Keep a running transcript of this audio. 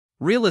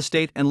Real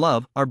estate and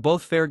love are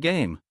both fair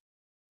game.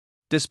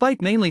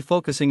 Despite mainly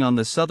focusing on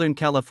the Southern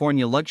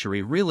California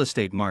luxury real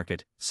estate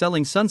market,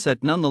 Selling Sunset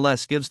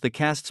nonetheless gives the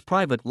cast's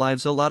private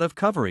lives a lot of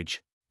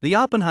coverage. The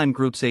Oppenheim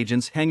Group's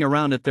agents hang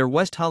around at their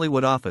West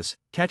Hollywood office,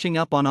 catching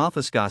up on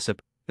office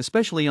gossip,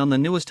 especially on the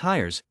newest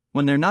hires,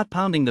 when they're not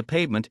pounding the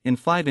pavement in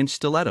 5-inch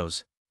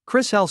stilettos.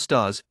 Chrishell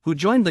Stause, who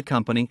joined the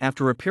company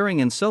after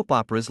appearing in soap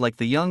operas like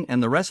The Young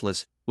and the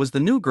Restless, was the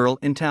new girl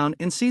in town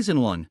in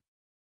season 1.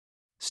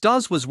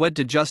 Stause was wed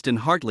to Justin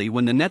Hartley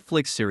when the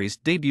Netflix series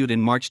debuted in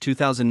March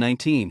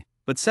 2019,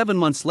 but 7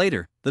 months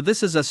later, the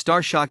This Is Us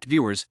star shocked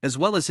viewers as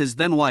well as his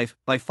then-wife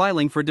by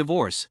filing for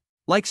divorce.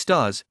 Like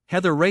Stause,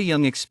 Heather Rae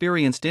Young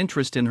experienced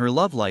interest in her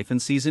love life in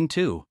season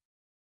 2.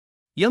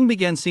 Young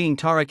began seeing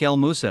Tarek El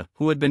Moussa,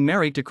 who had been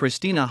married to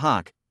Christina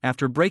Hawk,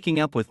 after breaking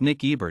up with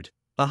Nick Ebert,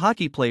 a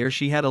hockey player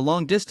she had a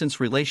long-distance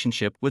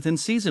relationship with in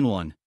season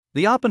 1.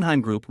 The Oppenheim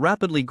Group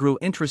rapidly grew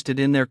interested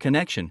in their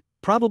connection,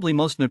 probably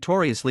most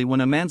notoriously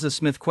when Amanda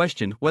Smith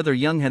questioned whether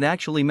Young had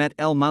actually met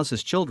El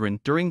Moussa's children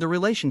during the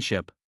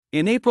relationship.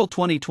 In April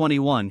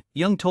 2021,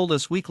 Young told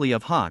Us Weekly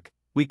of Hawk,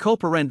 "We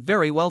co-parent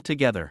very well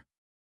together.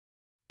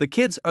 The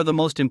kids are the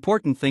most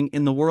important thing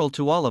in the world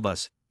to all of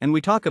us, and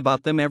we talk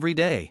about them every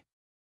day.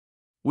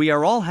 We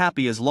are all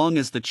happy as long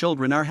as the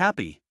children are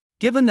happy."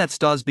 Given that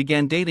Stause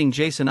began dating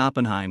Jason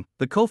Oppenheim,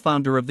 the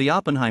co-founder of the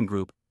Oppenheim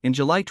Group, in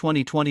July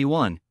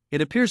 2021, it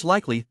appears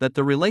likely that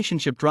the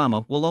relationship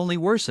drama will only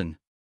worsen.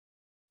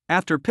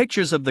 After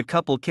pictures of the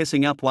couple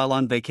kissing up while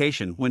on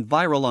vacation went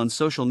viral on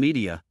social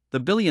media, the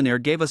billionaire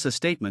gave us a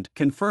statement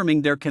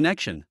confirming their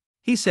connection.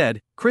 He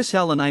said,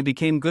 "Chrishell and I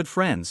became good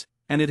friends,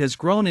 and it has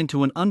grown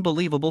into an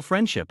unbelievable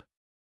friendship.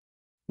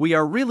 We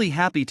are really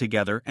happy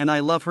together and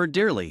I love her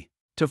dearly."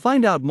 To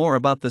find out more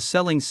about the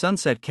Selling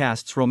Sunset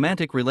cast's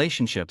romantic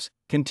relationships,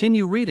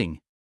 continue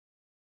reading.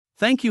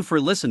 Thank you for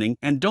listening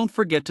and don't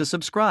forget to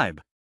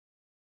subscribe.